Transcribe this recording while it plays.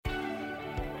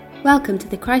Welcome to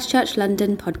the Christchurch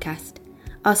London podcast.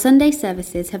 Our Sunday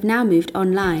services have now moved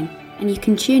online, and you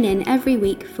can tune in every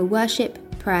week for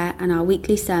worship, prayer and our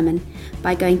weekly sermon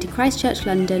by going to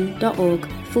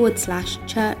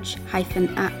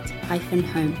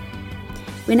christchurchlondon.org/church-at-home.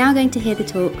 We're now going to hear the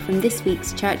talk from this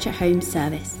week's Church at Home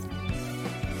service.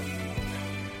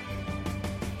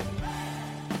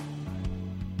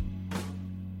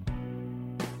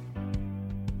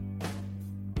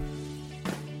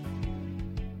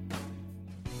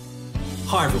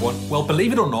 Hi everyone. Well,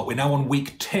 believe it or not, we're now on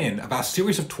week 10 of our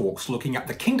series of talks looking at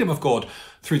the kingdom of God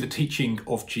through the teaching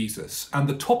of Jesus. And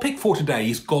the topic for today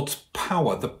is God's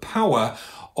power, the power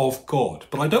of God.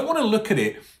 But I don't want to look at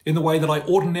it in the way that I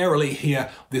ordinarily hear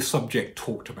this subject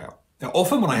talked about. Now,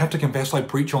 often when I have to confess I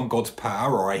preach on God's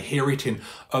power or I hear it in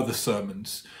other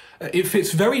sermons, it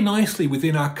fits very nicely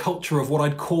within our culture of what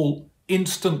I'd call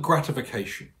instant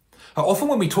gratification. Often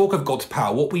when we talk of God's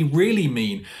power, what we really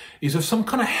mean is of some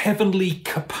kind of heavenly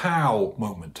kapow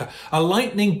moment, a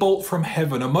lightning bolt from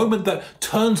heaven, a moment that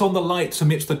turns on the lights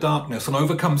amidst the darkness and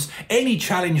overcomes any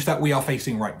challenge that we are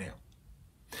facing right now.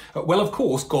 Well, of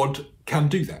course, God can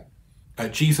do that.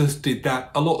 Jesus did that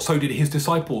a lot, so did his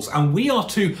disciples, and we are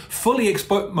to fully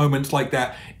expect moments like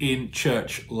that in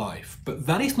church life. But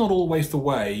that is not always the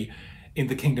way in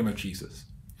the kingdom of Jesus.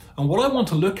 And what I want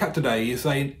to look at today is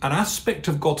an aspect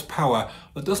of God's power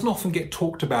that doesn't often get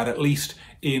talked about, at least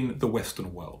in the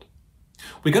Western world.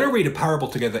 We're going to read a parable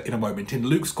together in a moment in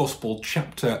Luke's Gospel,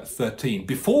 chapter 13.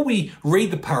 Before we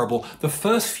read the parable, the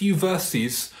first few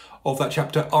verses of that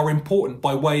chapter are important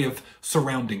by way of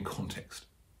surrounding context.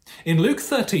 In Luke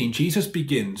 13, Jesus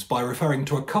begins by referring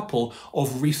to a couple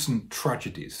of recent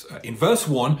tragedies. In verse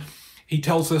 1, he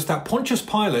tells us that Pontius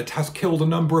Pilate has killed a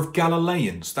number of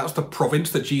Galileans, that's the province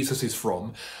that Jesus is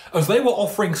from, as they were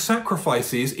offering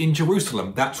sacrifices in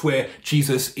Jerusalem. That's where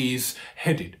Jesus is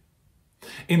headed.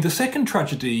 In the second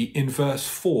tragedy, in verse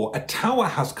 4, a tower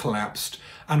has collapsed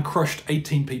and crushed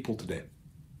 18 people to death.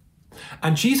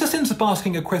 And Jesus ends up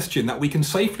asking a question that we can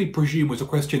safely presume was a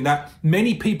question that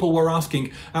many people were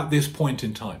asking at this point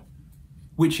in time,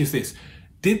 which is this: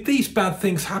 did these bad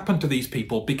things happen to these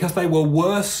people because they were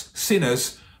worse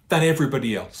sinners than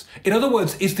everybody else? In other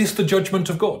words, is this the judgment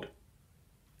of God?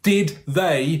 Did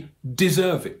they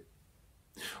deserve it?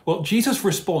 Well, Jesus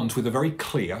responds with a very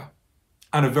clear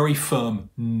and a very firm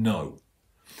no.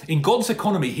 In God's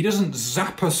economy, he doesn't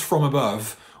zap us from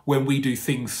above when we do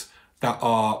things that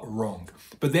are wrong.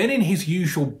 But then in his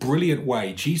usual brilliant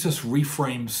way, Jesus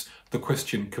reframes the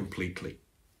question completely.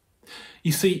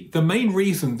 You see, the main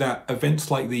reason that events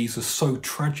like these are so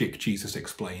tragic, Jesus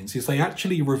explains, is they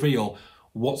actually reveal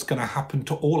what's going to happen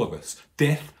to all of us.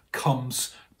 Death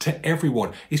comes to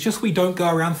everyone. It's just we don't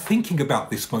go around thinking about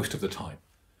this most of the time.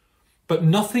 But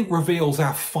nothing reveals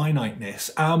our finiteness,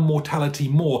 our mortality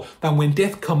more than when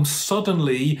death comes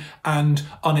suddenly and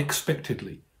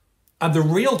unexpectedly. And the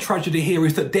real tragedy here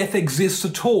is that death exists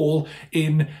at all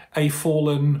in a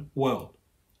fallen world.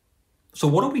 So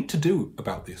what are we to do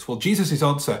about this? Well, Jesus'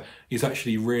 answer is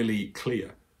actually really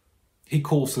clear. He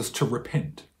calls us to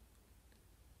repent.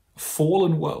 A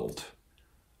fallen world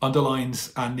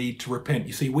underlines our need to repent.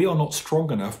 You see, we are not strong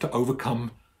enough to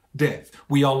overcome death.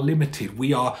 We are limited.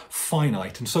 We are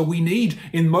finite. And so we need,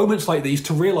 in moments like these,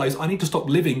 to realize I need to stop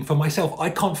living for myself. I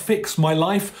can't fix my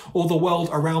life or the world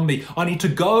around me. I need to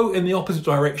go in the opposite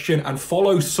direction and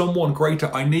follow someone greater.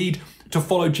 I need to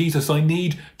follow Jesus. I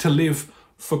need to live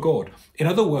for God. In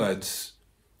other words,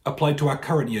 applied to our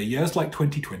current year, years like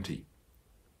 2020,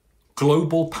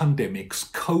 global pandemics,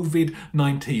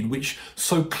 COVID-19, which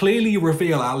so clearly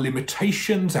reveal our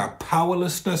limitations, our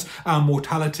powerlessness, our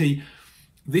mortality,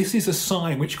 this is a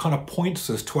sign which kind of points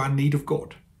us to our need of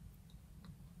God.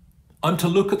 I'm to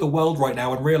look at the world right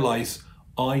now and realize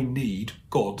I need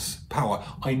God's power.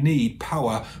 I need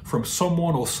power from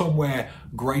someone or somewhere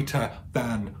greater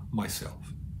than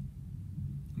myself.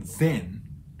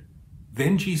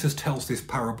 Then Jesus tells this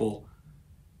parable,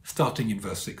 starting in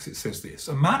verse 6. It says this: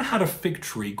 a man had a fig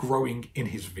tree growing in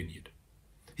his vineyard.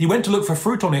 He went to look for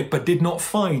fruit on it, but did not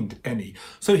find any.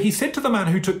 So he said to the man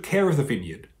who took care of the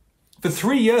vineyard, for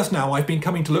 3 years now I've been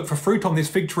coming to look for fruit on this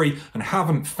fig tree and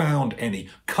haven't found any.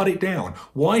 Cut it down.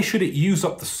 Why should it use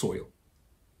up the soil?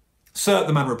 Sir,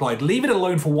 the man replied, leave it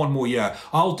alone for 1 more year.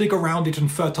 I'll dig around it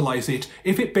and fertilize it.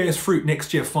 If it bears fruit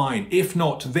next year, fine. If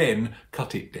not, then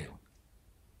cut it down.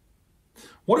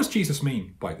 What does Jesus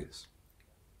mean by this?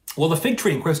 Well, the fig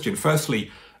tree in question,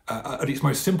 firstly, at its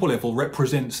most simple level,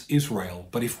 represents Israel.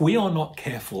 But if we are not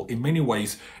careful, in many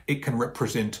ways, it can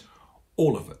represent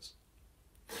all of us.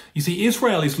 You see,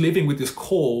 Israel is living with this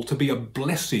call to be a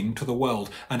blessing to the world,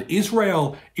 and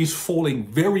Israel is falling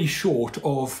very short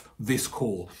of this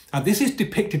call. And this is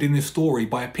depicted in this story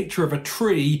by a picture of a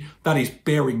tree that is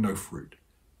bearing no fruit.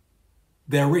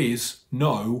 There is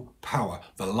no power.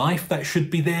 The life that should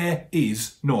be there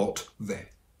is not there.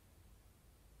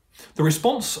 The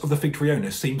response of the fig tree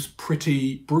owner seems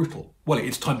pretty brutal. Well,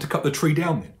 it's time to cut the tree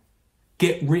down then.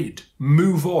 Get rid,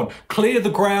 move on, clear the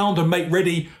ground and make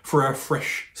ready for a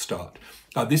fresh start.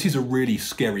 This is a really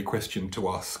scary question to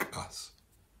ask us.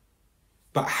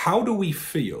 But how do we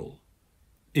feel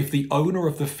if the owner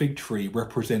of the fig tree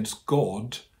represents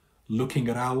God looking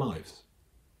at our lives?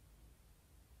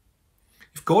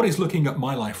 If God is looking at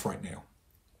my life right now,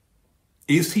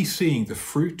 is he seeing the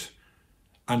fruit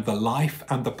and the life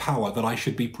and the power that I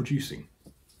should be producing?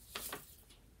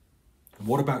 And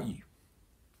what about you?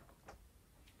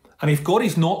 And if God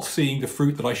is not seeing the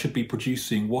fruit that I should be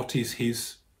producing, what is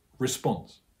his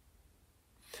response?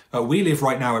 We live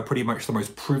right now at pretty much the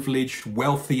most privileged,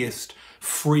 wealthiest,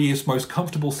 freest, most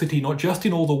comfortable city, not just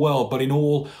in all the world, but in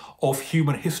all of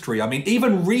human history. I mean,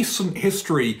 even recent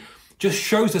history just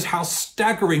shows us how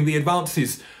staggering the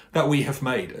advances that we have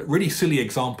made. A really silly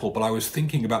example, but I was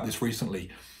thinking about this recently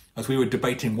as we were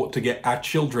debating what to get our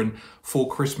children for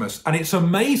Christmas. And it's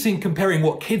amazing comparing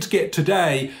what kids get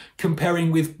today, comparing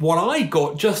with what I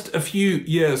got just a few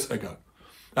years ago.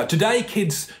 Today,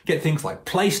 kids get things like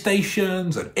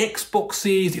PlayStations and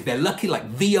Xboxes, if they're lucky,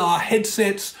 like VR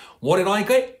headsets. What did I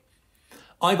get?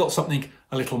 I got something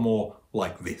a little more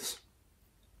like this.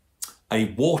 A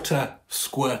water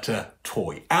squirter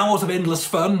toy. Hours of endless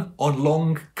fun on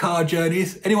long car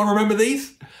journeys. Anyone remember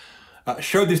these?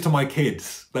 Showed this to my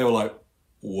kids. They were like,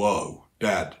 whoa,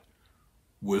 Dad,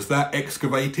 was that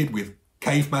excavated with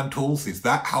caveman tools? Is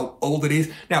that how old it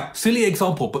is? Now, silly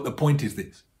example, but the point is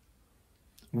this.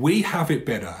 We have it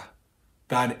better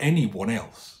than anyone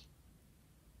else.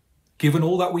 Given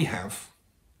all that we have,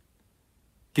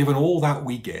 given all that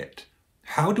we get,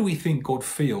 how do we think God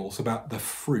feels about the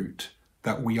fruit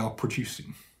that we are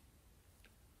producing?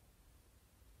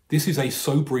 This is a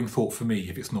sobering thought for me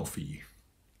if it's not for you.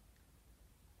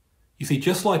 You see,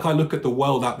 just like I look at the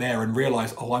world out there and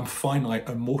realize, oh, I'm finite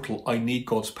and mortal, I need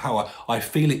God's power, I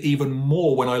feel it even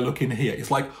more when I look in here. It's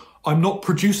like, I'm not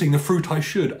producing the fruit I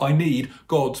should. I need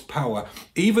God's power.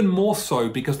 Even more so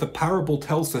because the parable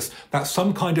tells us that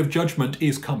some kind of judgment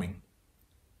is coming.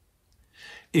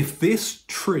 If this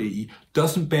tree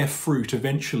doesn't bear fruit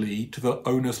eventually to the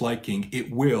owner's liking,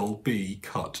 it will be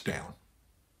cut down.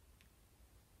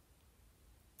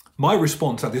 My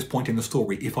response at this point in the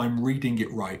story, if I'm reading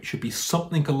it right, should be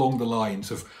something along the lines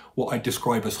of what I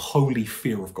describe as holy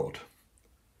fear of God.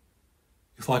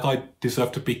 It's like I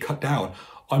deserve to be cut down.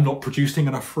 I'm not producing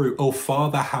enough fruit. Oh,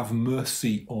 Father, have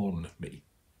mercy on me.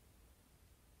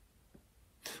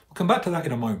 We'll come back to that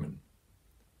in a moment.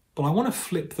 But I want to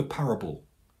flip the parable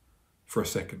for a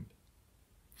second.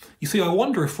 You see, I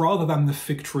wonder if rather than the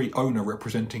fig tree owner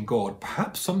representing God,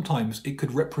 perhaps sometimes it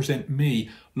could represent me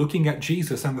looking at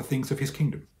Jesus and the things of his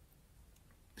kingdom.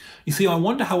 You see, I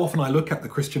wonder how often I look at the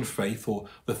Christian faith or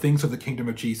the things of the kingdom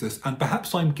of Jesus, and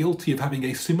perhaps I'm guilty of having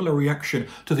a similar reaction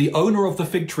to the owner of the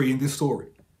fig tree in this story.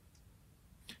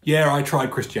 Yeah, I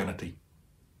tried Christianity.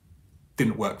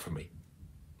 Didn't work for me.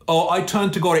 Oh, I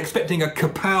turned to God expecting a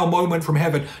kapow moment from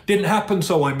heaven. Didn't happen,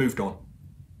 so I moved on.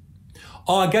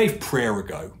 Oh, I gave prayer a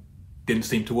go. Didn't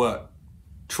seem to work.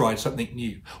 Tried something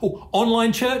new. Oh,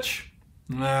 online church?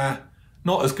 Nah,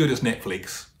 not as good as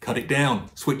Netflix. Cut it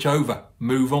down, switch over,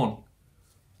 move on.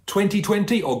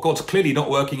 2020, oh, God's clearly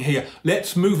not working here.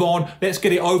 Let's move on. Let's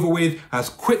get it over with as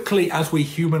quickly as we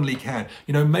humanly can.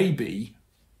 You know, maybe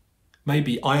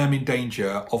I am in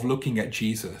danger of looking at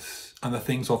Jesus and the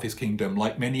things of his kingdom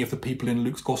like many of the people in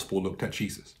Luke's gospel looked at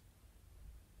Jesus.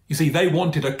 You see, they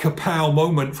wanted a kapow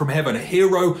moment from heaven, a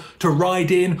hero to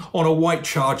ride in on a white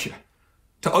charger,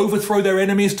 to overthrow their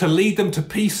enemies, to lead them to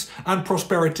peace and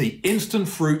prosperity, instant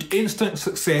fruit, instant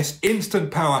success,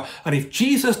 instant power. And if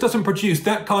Jesus doesn't produce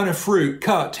that kind of fruit,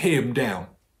 cut him down.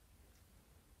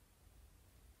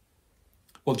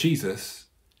 Well, Jesus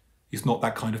is not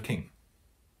that kind of king.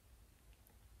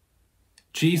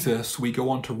 Jesus, we go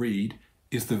on to read,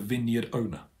 is the vineyard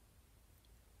owner.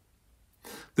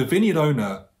 The vineyard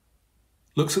owner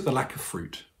looks at the lack of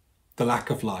fruit, the lack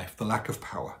of life, the lack of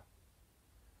power.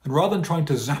 And rather than trying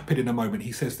to zap it in a moment,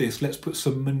 he says this, let's put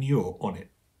some manure on it.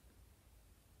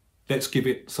 Let's give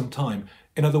it some time.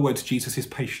 In other words, Jesus is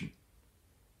patient.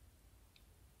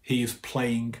 He is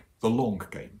playing the long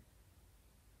game.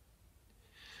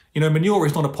 You know, manure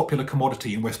is not a popular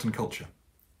commodity in Western culture.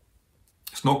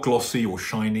 It's not glossy or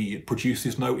shiny. It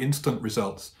produces no instant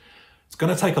results. It's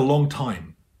going to take a long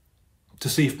time to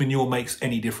see if manure makes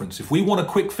any difference. If we want a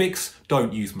quick fix,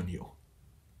 don't use manure.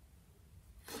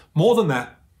 More than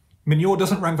that, manure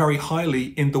doesn't rank very highly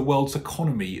in the world's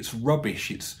economy. It's rubbish,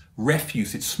 it's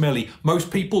refuse, it's smelly.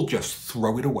 Most people just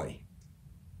throw it away.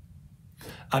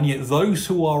 And yet those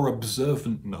who are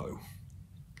observant know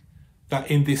that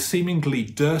in this seemingly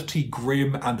dirty,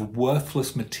 grim, and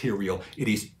worthless material, it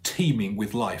is teeming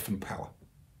with life and power.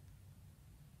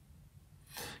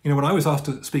 You know, when I was asked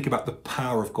to speak about the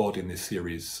power of God in this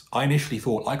series, I initially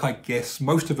thought, like I guess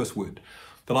most of us would,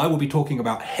 that I will be talking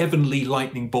about heavenly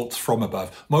lightning bolts from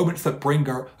above, moments that bring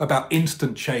about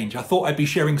instant change. I thought I'd be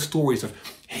sharing stories of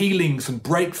healings and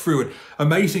breakthrough and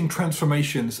amazing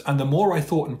transformations. And the more I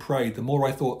thought and prayed, the more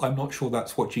I thought, I'm not sure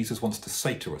that's what Jesus wants to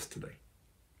say to us today.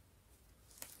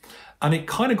 And it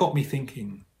kind of got me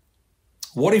thinking,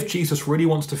 what if Jesus really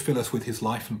wants to fill us with his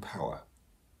life and power?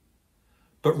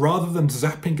 But rather than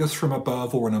zapping us from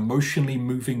above or an emotionally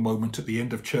moving moment at the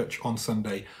end of church on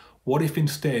Sunday, what if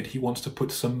instead he wants to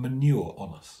put some manure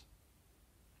on us?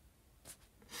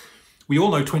 We all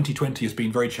know 2020 has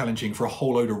been very challenging for a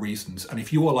whole load of reasons. And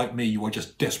if you are like me, you are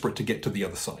just desperate to get to the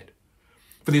other side.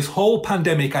 For this whole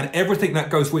pandemic and everything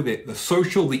that goes with it, the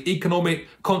social, the economic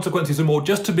consequences and more,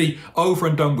 just to be over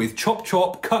and done with. Chop,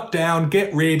 chop, cut down,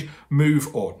 get rid,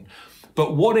 move on.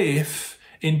 But what if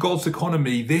in God's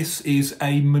economy, this is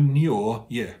a manure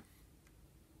year?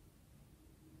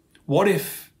 What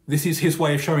if this is his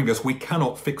way of showing us we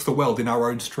cannot fix the world in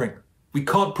our own strength? We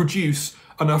can't produce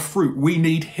enough fruit. We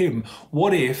need him.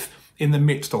 What if in the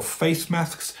midst of face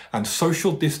masks and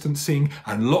social distancing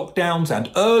and lockdowns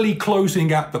and early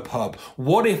closing at the pub,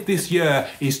 what if this year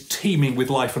is teeming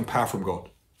with life and power from God?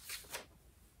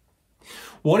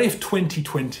 What if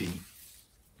 2020,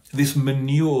 this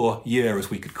manure year as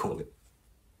we could call it,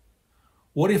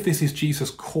 what if this is Jesus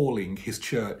calling his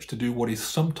church to do what is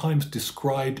sometimes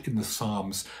described in the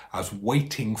Psalms as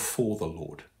waiting for the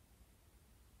Lord?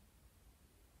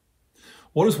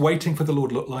 What does waiting for the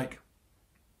Lord look like?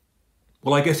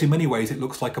 Well, I guess in many ways it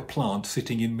looks like a plant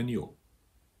sitting in manure.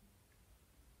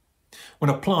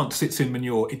 When a plant sits in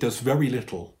manure, it does very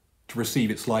little to receive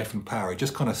its life and power. It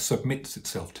just kind of submits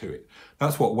itself to it.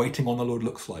 That's what waiting on the Lord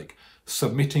looks like.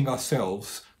 Submitting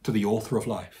ourselves to the author of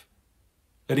life.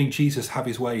 Letting Jesus have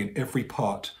his way in every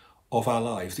part of our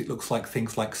lives. It looks like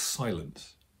things like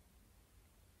silence,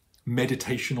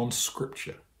 meditation on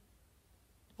scripture,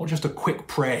 not just a quick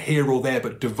prayer here or there,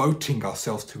 but devoting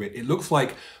ourselves to it. It looks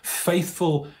like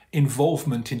faithful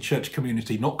involvement in church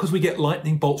community, not because we get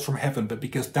lightning bolts from heaven, but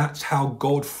because that's how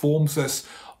God forms us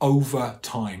over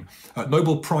time.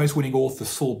 Nobel Prize-winning author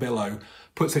Saul Bellow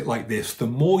puts it like this: the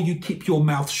more you keep your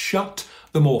mouth shut,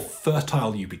 the more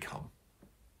fertile you become.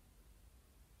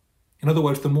 In other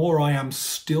words, the more I am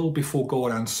still before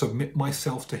God and submit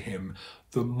myself to him,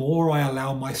 the more I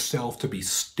allow myself to be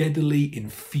steadily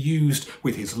infused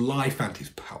with his life and his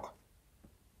power.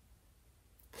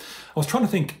 I was trying to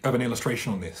think of an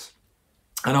illustration on this,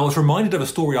 and I was reminded of a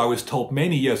story I was told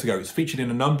many years ago. It's featured in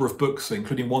a number of books,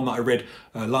 including one that I read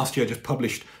last year, just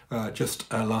published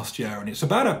last year. And it's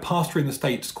about a pastor in the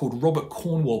States called Robert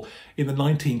Cornwall in the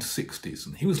 1960s.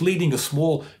 And he was leading a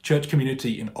small church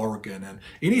community in Oregon. And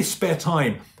in his spare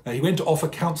time, he went to offer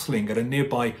counseling at a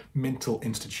nearby mental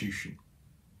institution.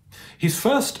 His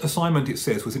first assignment, it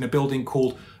says, was in a building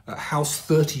called House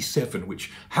 37,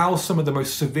 which housed some of the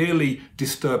most severely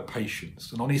disturbed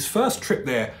patients. And on his first trip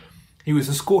there, he was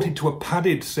escorted to a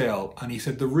padded cell, and he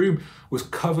said the room was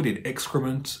covered in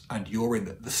excrement and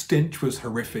urine. The stench was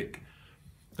horrific.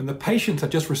 And the patients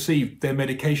had just received their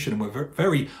medication and were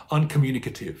very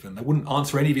uncommunicative, and they wouldn't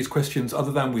answer any of his questions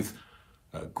other than with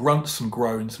grunts and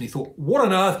groans. And he thought, what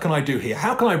on earth can I do here?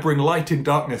 How can I bring light in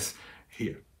darkness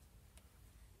here?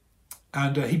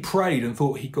 And he prayed and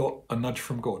thought he got a nudge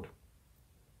from God.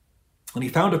 And he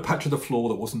found a patch of the floor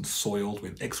that wasn't soiled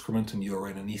with excrement and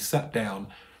urine, and he sat down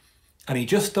and he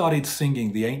just started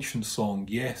singing the ancient song,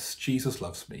 Yes, Jesus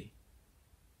Loves Me.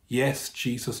 Yes,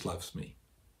 Jesus loves me.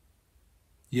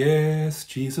 Yes,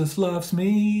 Jesus loves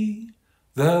me.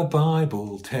 The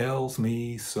Bible tells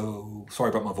me so. Sorry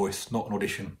about my voice, not an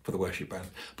audition for the worship band.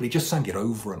 But he just sang it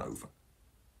over and over.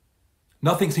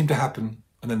 Nothing seemed to happen.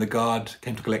 And then the guard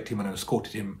came to collect him and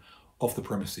escorted him off the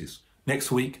premises.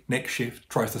 Next week, next shift,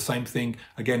 tries the same thing.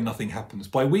 Again, nothing happens.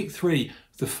 By week 3,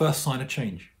 the first sign of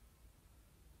change.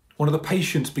 One of the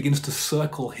patients begins to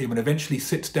circle him and eventually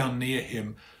sits down near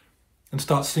him and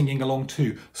starts singing along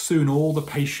too. Soon all the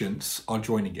patients are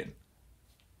joining in.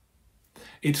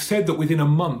 It's said that within a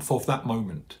month of that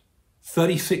moment,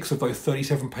 36 of those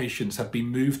 37 patients had been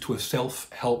moved to a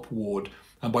self-help ward,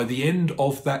 and by the end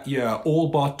of that year, all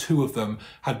bar 2 of them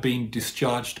had been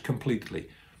discharged completely.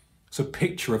 It's a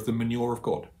picture of the manure of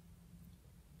God.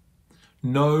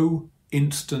 No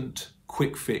instant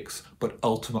quick fix, but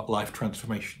ultimate life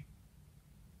transformation.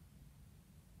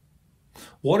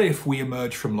 What if we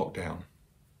emerge from lockdown?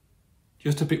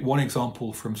 Just one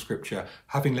example from Scripture,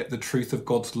 having let the truth of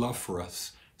God's love for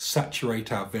us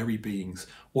saturate our very beings.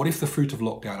 What if the fruit of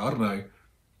lockdown, I don't know,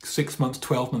 6 months,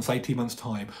 12 months, 18 months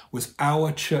time, was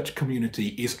our church community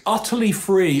is utterly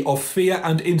free of fear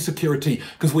and insecurity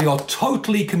because we are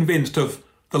totally convinced of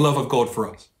the love of God for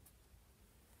us.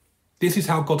 This is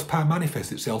how God's power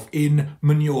manifests itself in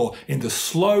manure, in the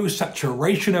slow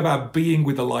saturation of our being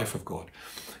with the life of God.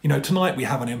 You know, tonight we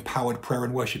have an empowered prayer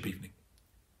and worship evening.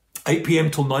 8 p.m.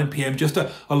 till 9 p.m, just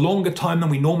a longer time than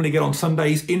we normally get on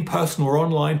Sundays, in person or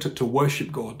online, to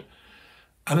worship God.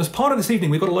 And as part of this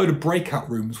evening, we've got a load of breakout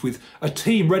rooms with a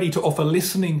team ready to offer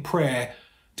listening prayer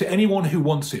to anyone who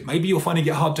wants it. Maybe you're finding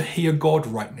it hard to hear God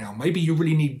right now. Maybe you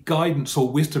really need guidance or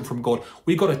wisdom from God.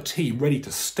 We've got a team ready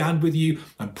to stand with you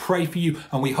and pray for you.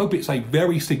 And we hope it's a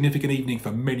very significant evening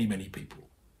for many, many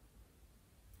people.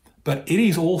 But it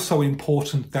is also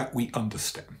important that we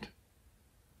understand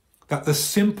that the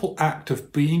simple act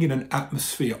of being in an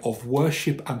atmosphere of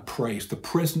worship and praise, the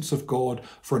presence of God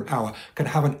for an hour, can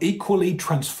have an equally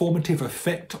transformative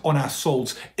effect on our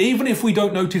souls, even if we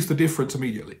don't notice the difference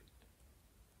immediately.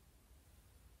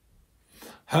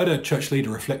 Heard a church leader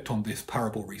reflect on this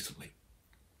parable recently.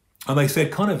 And they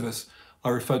said, kind of as I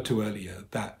referred to earlier,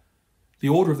 that the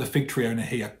order of the fig tree owner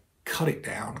here, cut it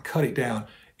down, cut it down.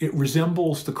 It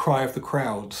resembles the cry of the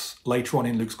crowds later on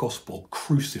in Luke's gospel,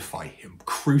 crucify him,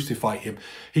 crucify him.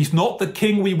 He's not the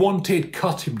king we wanted,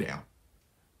 cut him down.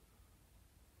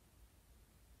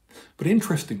 But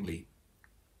interestingly,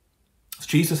 as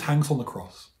Jesus hangs on the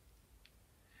cross,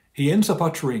 he ends up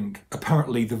uttering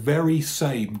apparently the very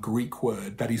same Greek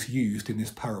word that is used in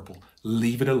this parable,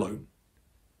 leave it alone.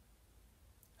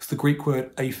 It's the Greek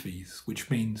word aphes, which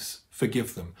means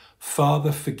forgive them.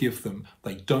 Father, forgive them.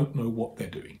 They don't know what they're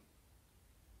doing.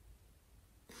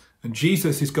 And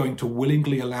Jesus is going to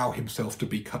willingly allow himself to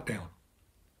be cut down.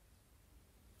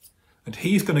 And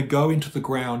he's going to go into the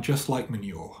ground just like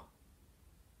manure.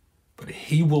 But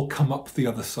he will come up the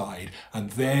other side, and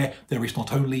there is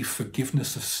not only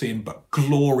forgiveness of sin, but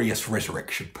glorious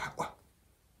resurrection power.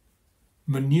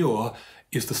 Manure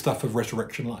is the stuff of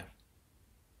resurrection life.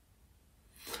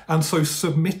 And so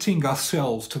submitting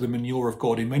ourselves to the manure of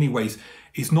God in many ways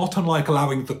is not unlike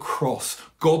allowing the cross,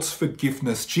 God's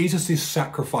forgiveness, Jesus'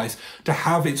 sacrifice to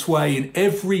have its way in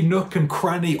every nook and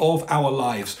cranny of our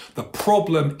lives. The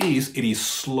problem is it is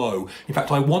slow. In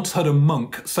fact, I once heard a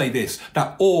monk say this,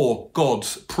 that all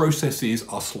God's processes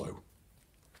are slow.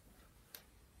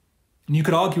 And you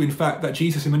could argue, in fact, that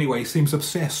Jesus in many ways seems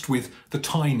obsessed with the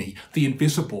tiny, the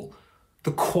invisible,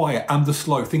 the quiet and the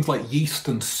slow, things like yeast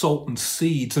and salt and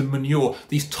seeds and manure,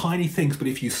 these tiny things, but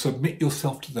if you submit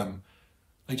yourself to them,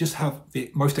 they just have the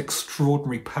most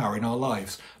extraordinary power in our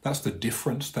lives. That's the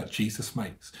difference that Jesus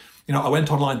makes. You know, I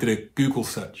went online, did a Google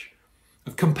search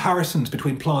of comparisons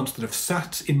between plants that have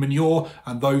sat in manure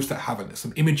and those that haven't. There's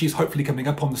some images hopefully coming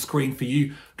up on the screen for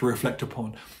you to reflect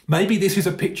upon. Maybe this is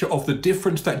a picture of the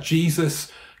difference that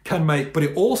Jesus can make, but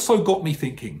it also got me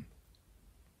thinking,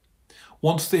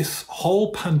 once this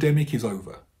whole pandemic is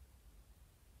over,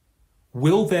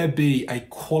 will there be a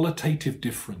qualitative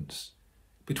difference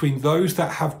between those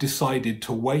that have decided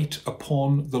to wait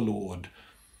upon the Lord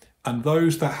and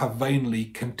those that have vainly,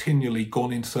 continually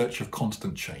gone in search of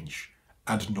constant change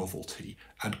and novelty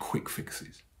and quick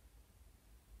fixes?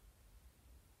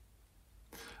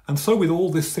 And so with all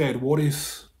this said, what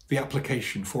is the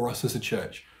application for us as a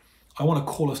church? I want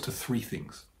to call us to 3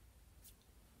 things.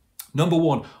 Number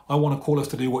 1, I want to call us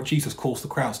to do what Jesus calls the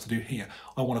crowds to do here.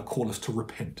 I want to call us to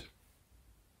repent.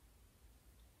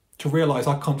 To realise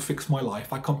I can't fix my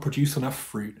life. I can't produce enough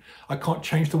fruit. I can't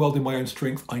change the world in my own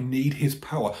strength. I need his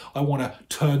power. I want to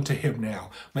turn to him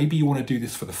now. Maybe you want to do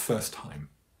this for the first time.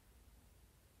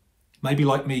 Maybe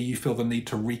like me, you feel the need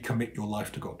to recommit your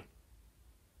life to God.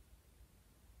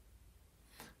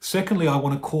 Secondly, I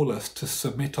want to call us to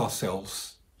submit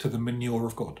ourselves to the manure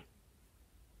of God.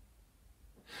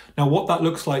 Now, what that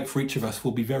looks like for each of us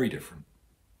will be very different.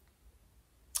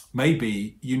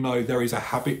 Maybe you know there is a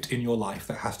habit in your life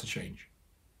that has to change.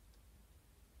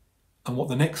 And what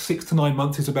the next 6 to 9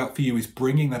 months is about for you is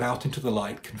bringing that out into the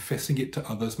light, confessing it to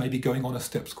others, maybe going on a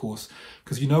steps course,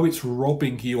 because you know it's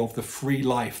robbing you of the free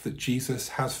life that Jesus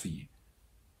has for you.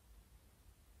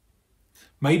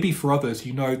 Maybe for others,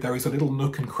 you know, there is a little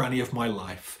nook and cranny of my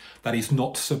life that is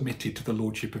not submitted to the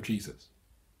Lordship of Jesus.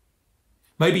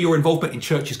 Maybe your involvement in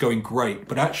church is going great,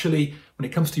 but actually, when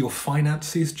it comes to your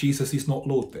finances, Jesus is not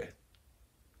Lord there.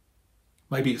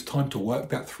 Maybe it's time to work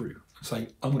that through and say,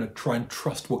 I'm going to try and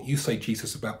trust what you say,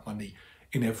 Jesus, about money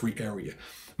in every area.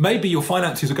 Maybe your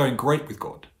finances are going great with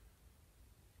God,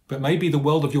 but maybe the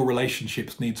world of your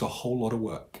relationships needs a whole lot of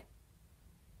work.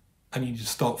 And you need to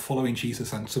start following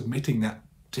Jesus and submitting that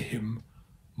to him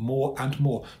more and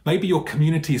more. Maybe your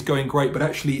community is going great, but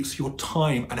actually it's your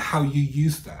time and how you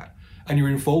use that and your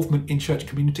involvement in church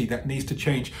community that needs to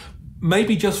change.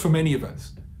 Maybe just for many of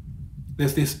us,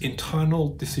 there's this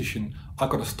internal decision, I've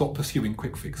got to stop pursuing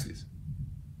quick fixes.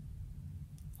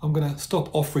 I'm going to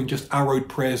stop offering just arrowed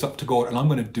prayers up to God, and I'm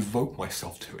going to devote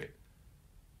myself to it.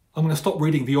 I'm going to stop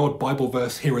reading the odd Bible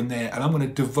verse here and there, and I'm going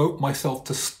to devote myself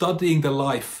to studying the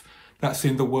life that's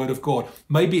in the Word of God.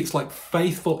 Maybe it's like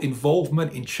faithful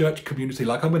involvement in church community,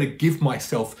 like I'm going to give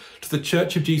myself to the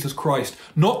Church of Jesus Christ,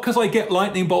 not because I get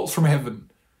lightning bolts from heaven,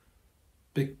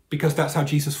 because that's how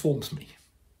Jesus forms me.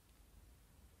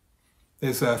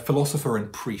 There's a philosopher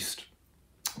and priest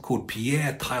called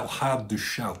Pierre Teilhard de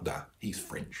Chardin. He's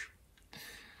French.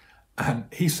 And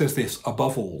he says this,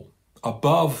 above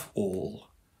all,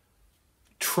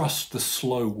 trust the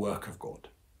slow work of God.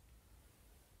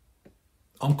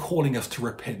 I'm calling us to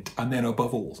repent, and then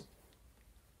above all,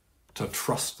 to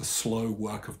trust the slow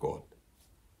work of God.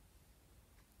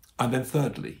 And then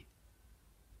thirdly,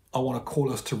 I want to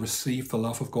call us to receive the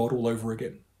love of God all over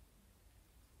again.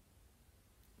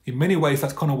 In many ways,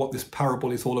 that's kind of what this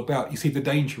parable is all about. You see, the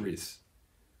danger is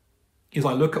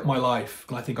I look at my life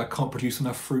and I think I can't produce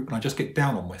enough fruit, and I just get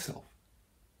down on myself.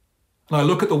 And I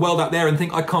look at the world out there and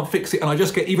think I can't fix it, and I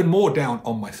just get even more down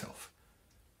on myself.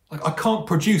 Like, I can't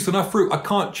produce enough fruit. I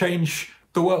can't change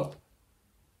the world.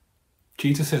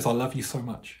 Jesus says, I love you so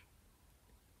much.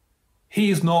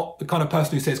 He is not the kind of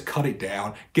person who says, cut it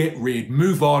down, get rid,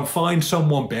 move on, find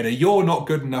someone better. You're not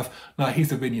good enough. No, he's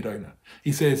the vineyard owner.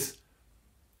 He says,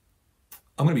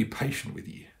 I'm going to be patient with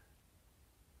you.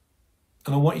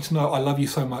 And I want you to know I love you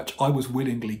so much, I was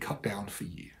willingly cut down for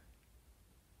you.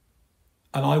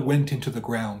 And I went into the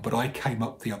ground, but I came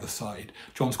up the other side.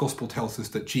 John's Gospel tells us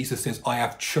that Jesus says, I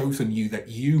have chosen you that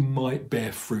you might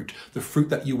bear fruit. The fruit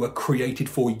that you were created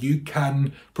for, you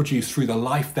can produce through the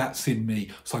life that's in me.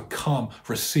 So come,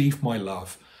 receive my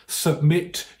love.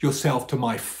 Submit yourself to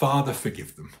my Father,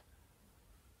 forgive them.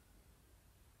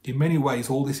 In many ways,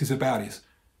 all this is about is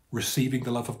receiving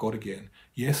the love of God again.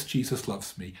 Yes, Jesus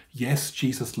loves me. Yes,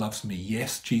 Jesus loves me.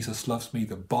 Yes, Jesus loves me.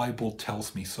 The Bible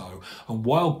tells me so. And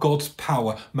while God's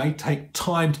power may take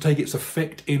time to take its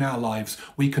effect in our lives,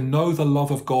 we can know the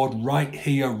love of God right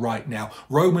here, right now.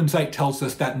 Romans 8 tells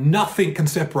us that nothing can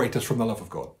separate us from the love of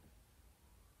God.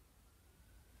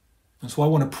 And so I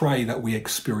want to pray that we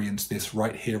experience this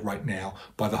right here, right now,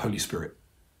 by the Holy Spirit.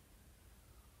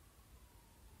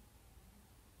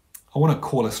 I want to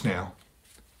call us now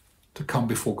to come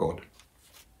before God.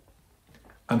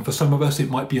 And for some of us, it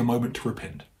might be a moment to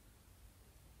repent.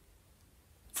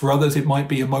 For others, it might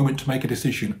be a moment to make a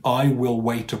decision. I will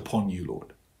wait upon you,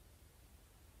 Lord.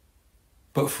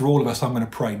 But for all of us, I'm going to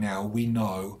pray now. We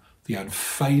know the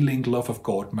unfailing love of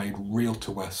God made real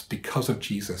to us because of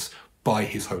Jesus by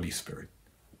his Holy Spirit.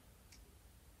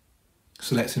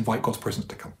 So let's invite God's presence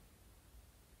to come.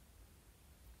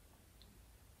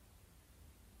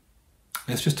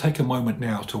 Let's just take a moment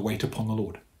now to wait upon the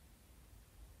Lord.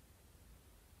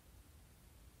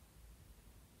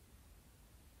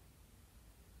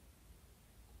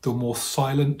 The more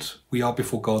silent we are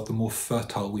before God, the more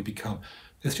fertile we become.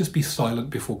 Let's just be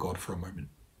silent before God for a moment.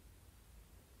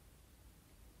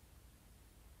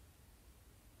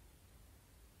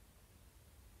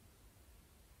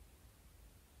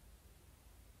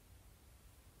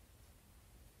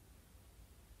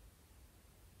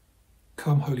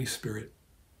 Come, Holy Spirit.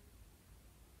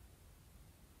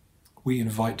 We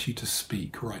invite you to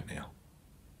speak right now.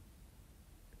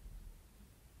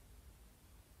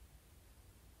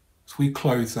 As we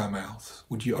close our mouths,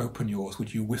 would you open yours?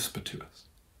 Would you whisper to us?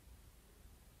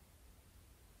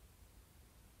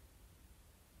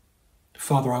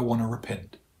 Father, I want to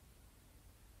repent.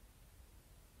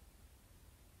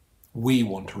 We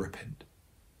want to repent.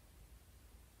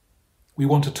 We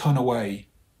want to turn away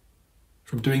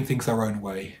from doing things our own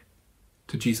way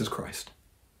to Jesus Christ.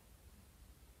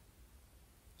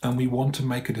 And we want to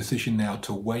make a decision now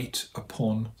to wait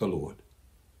upon the Lord,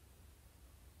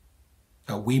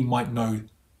 that we might know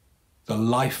the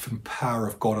life and power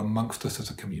of God amongst us as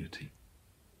a community.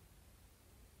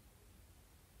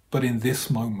 But in this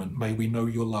moment, may we know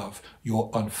your love, your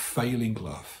unfailing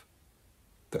love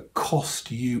that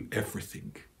cost you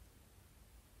everything,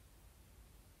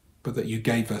 but that you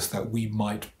gave us that we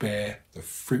might bear the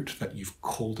fruit that you've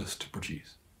called us to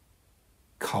produce.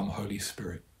 Come, Holy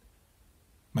Spirit.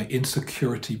 May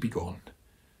insecurity be gone.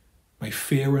 May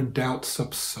fear and doubt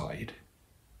subside.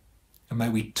 And may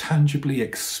we tangibly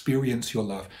experience your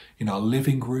love in our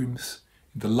living rooms,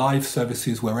 in the live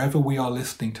services, wherever we are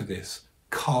listening to this.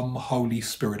 Come, Holy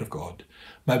Spirit of God.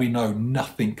 May we know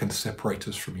nothing can separate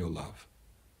us from your love.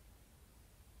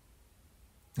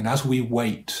 And as we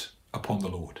wait upon the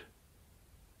Lord,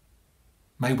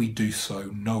 may we do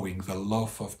so knowing the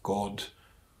love of God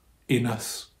in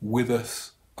us, with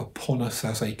us, upon us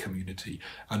as a community.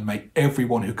 And may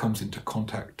everyone who comes into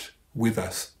contact with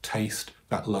us taste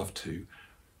that love too.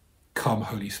 Come,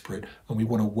 Holy Spirit, and we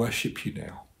want to worship you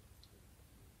now.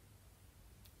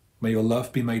 May your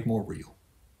love be made more real.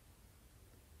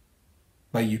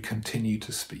 May you continue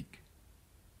to speak.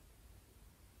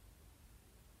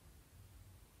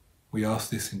 We ask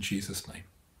this in Jesus' name.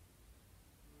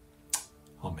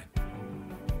 Amen.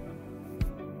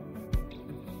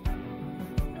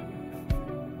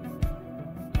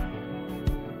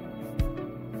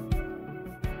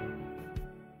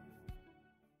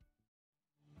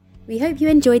 We hope you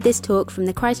enjoyed this talk from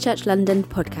the Christchurch London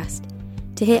podcast.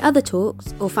 To hear other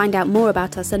talks or find out more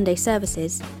about our Sunday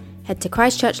services, head to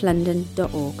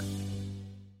christchurchlondon.org.